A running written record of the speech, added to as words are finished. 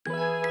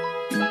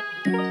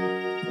It's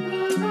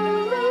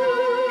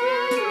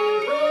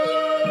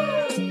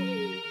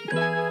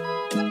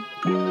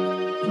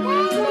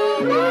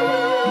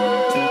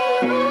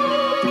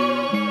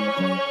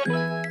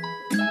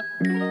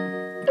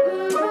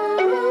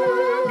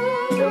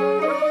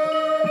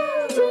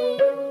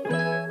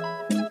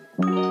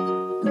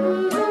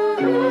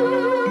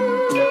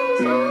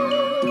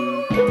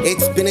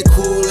been a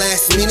cool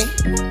last minute.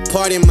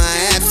 Pardon my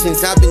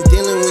absence, I've been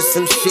dealing with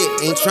some shit.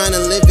 Ain't trying to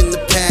live in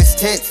the past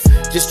tense,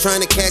 just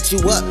trying to catch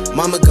you up.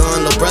 Mama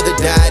gone, little brother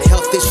died,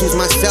 health issues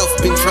myself.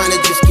 Been trying to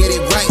just get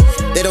it right.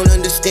 They don't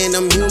understand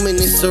I'm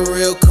human, it's a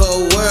real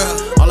cold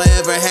world. All I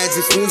ever had's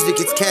this music,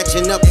 it's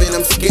catching up and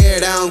I'm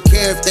scared. I don't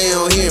care if they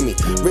don't hear me.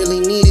 Really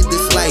needed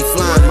this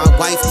lifeline. My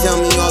wife tell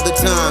me all the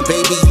time,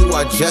 baby, you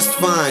are just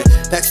fine.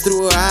 That's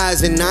through her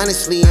eyes and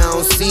honestly I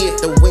don't see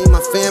it. The way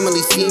my family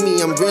see me,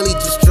 I'm really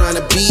just trying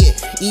to be it.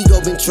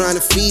 Ego been trying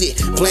to feed it,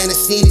 plan to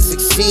see it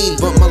succeed.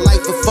 But my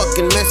life a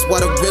fucking mess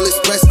while the realest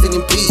resting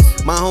in peace.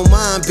 My whole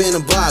mind been a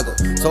boggle,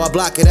 so I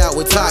block it out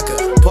with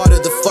Taka. Part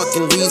of the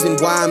fucking reason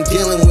why I'm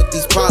dealing with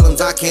these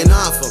problems I can't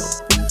offer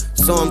them.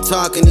 So I'm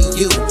talking to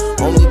you.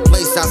 Only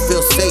place I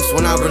feel safe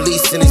when I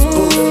release in this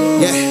booth.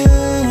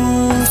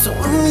 Yeah. So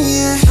I'm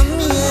here,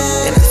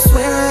 and I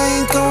swear I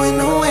ain't going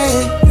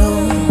nowhere. No,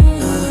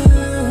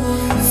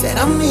 said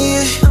I'm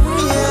here,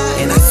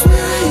 and I swear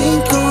I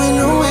ain't going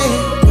nowhere.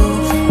 No,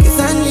 'cause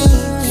I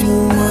need you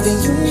more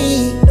than you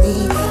need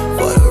me.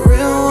 For the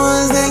real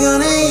ones that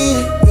gonna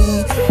hear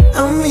me,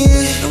 I'm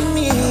here,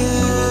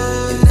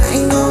 and I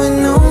ain't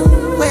going nowhere.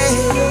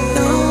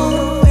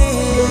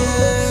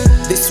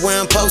 This where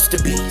I'm supposed to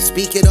be.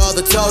 Speak it all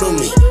the total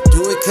me.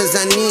 Do it 'cause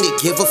I need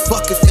it. Give a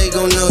fuck if they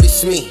gon'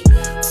 notice me.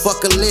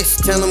 Fuck a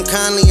list, tell them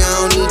kindly I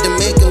don't need to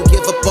make them.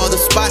 Give up all the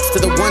spots to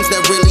the ones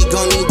that really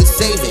gon' need the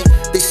saving.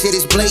 This shit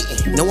is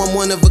blatant, know I'm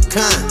one of a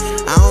kind.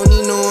 I don't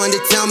need no one to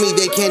tell me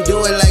they can't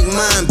do it like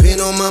mine. Been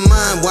on my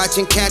mind,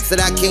 watching cats that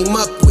I came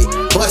up with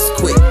bust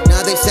quick,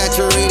 now they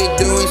saturated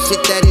doing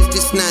shit that is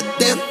just not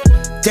them.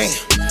 Damn,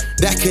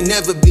 that could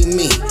never be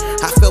me.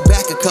 I fell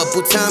back a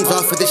couple times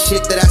off of the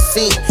shit that I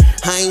seen.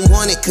 I ain't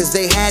want it 'cause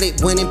they had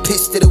it, went and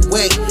pissed it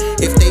away.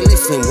 If they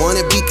listen, want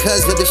it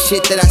because of the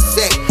shit that I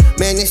said.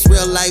 Man, this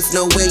real life,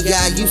 no way,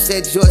 yeah. You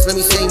said yours, let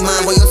me say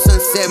mine. While your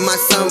sunset, my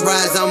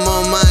sunrise, I'm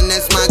on mine,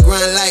 that's my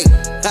grind like.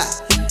 Ha.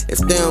 If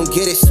they don't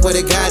get it, swear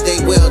to God they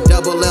will.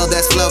 Double L,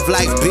 that's love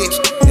life, bitch,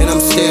 and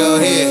I'm still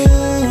here.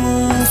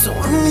 So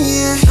I'm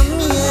here.